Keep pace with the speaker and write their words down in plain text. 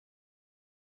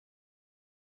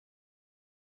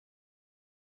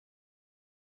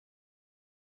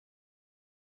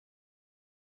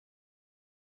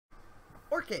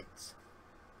orchids.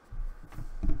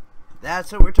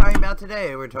 That's what we're talking about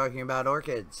today. We're talking about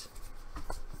orchids.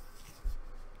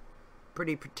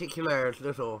 Pretty particular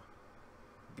little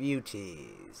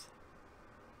beauties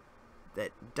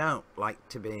that don't like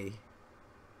to be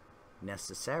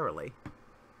necessarily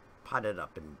potted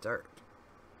up in dirt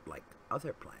like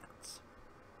other plants.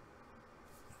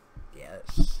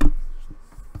 Yes.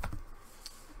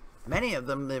 Many of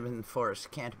them live in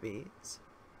forest canopies.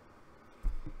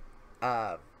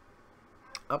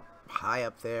 High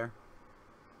up there,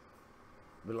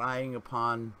 relying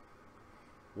upon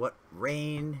what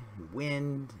rain and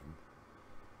wind and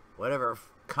whatever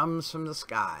comes from the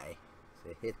sky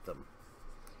to hit them.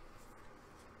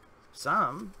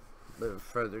 Some live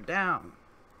further down,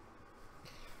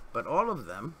 but all of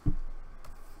them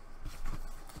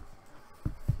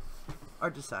are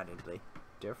decidedly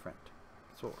different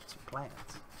sorts of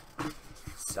plants.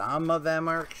 Some of them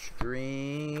are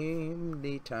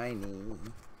extremely tiny,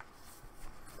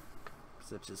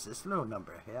 such as this little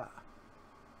number here.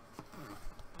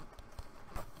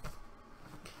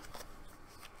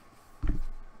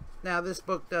 Now, this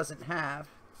book doesn't have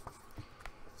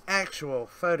actual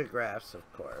photographs,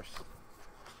 of course.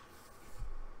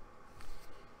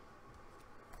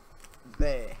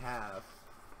 They have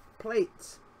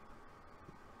plates.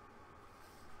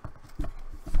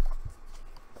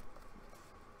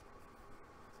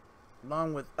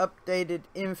 Along with updated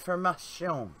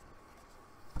information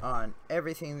on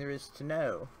everything there is to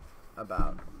know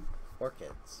about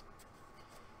orchids,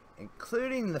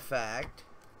 including the fact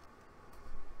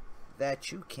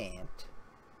that you can't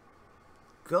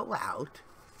go out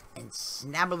and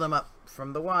snabble them up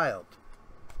from the wild.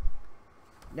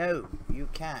 No, you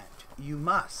can't. You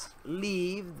must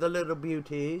leave the little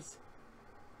beauties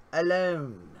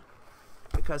alone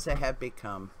because they have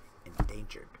become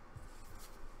endangered.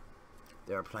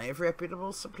 There are plenty of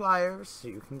reputable suppliers, so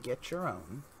you can get your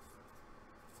own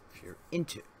if you're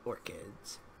into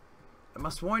orchids. I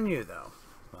must warn you, though,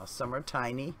 while some are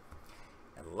tiny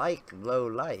and like low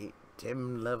light,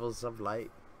 dim levels of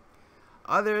light,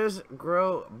 others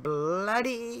grow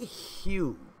bloody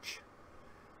huge.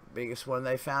 The biggest one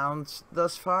they found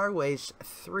thus far weighs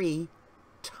 3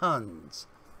 tons.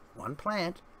 One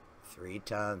plant, 3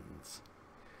 tons.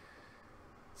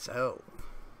 So,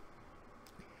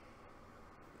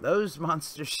 those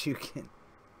monsters you can...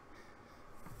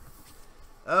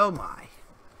 Oh my.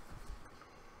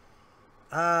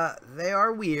 They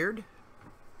are weird.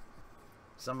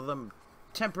 Some of them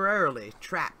temporarily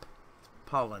trap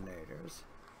pollinators.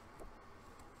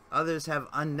 Others have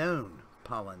unknown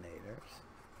pollinators.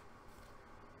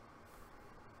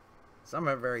 Some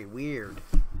are very weird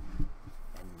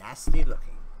and nasty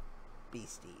looking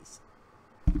beasties.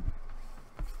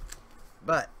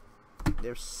 But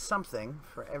there's something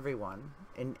for everyone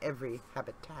in every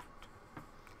habitat.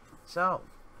 So,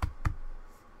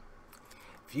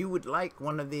 if you would like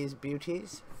one of these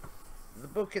beauties, the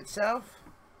book itself,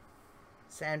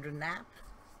 Sandra Knapp,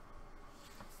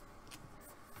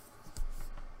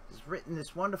 has written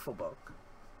this wonderful book.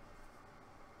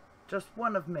 Just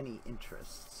one of many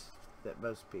interests that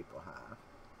most people have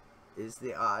is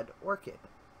the odd orchid.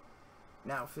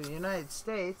 Now, for the United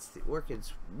States, the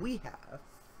orchids we have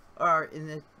are in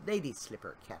the lady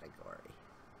slipper category,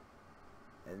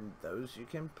 and those you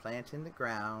can plant in the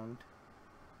ground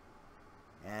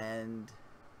and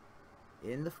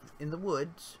in the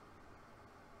woods,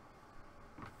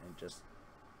 and just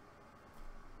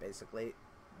basically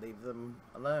leave them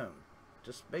alone.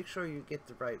 Just make sure you get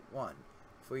the right one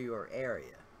for your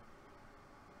area,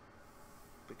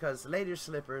 because lady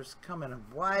slippers come in a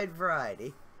wide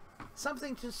variety,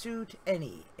 something to suit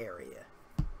any area.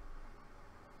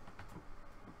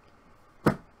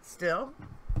 Still,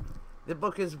 the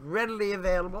book is readily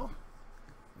available,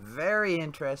 very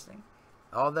interesting,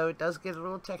 although it does get a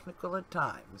little technical at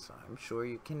times. I'm sure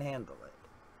you can handle it.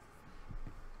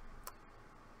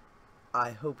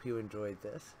 I hope you enjoyed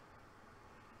this.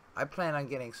 I plan on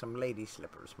getting some lady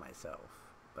slippers myself,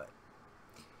 but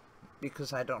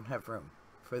because I don't have room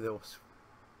for those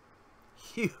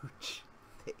huge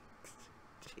things.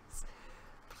 Jeez.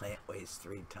 Plant weighs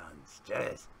 3 tons.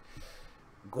 Just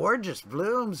gorgeous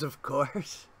blooms, of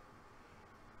course,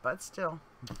 but still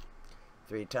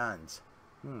 3 tons.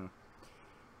 In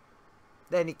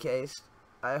any case,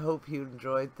 I hope you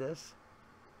enjoyed this.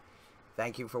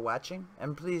 Thank you for watching,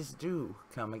 and please do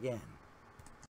come again.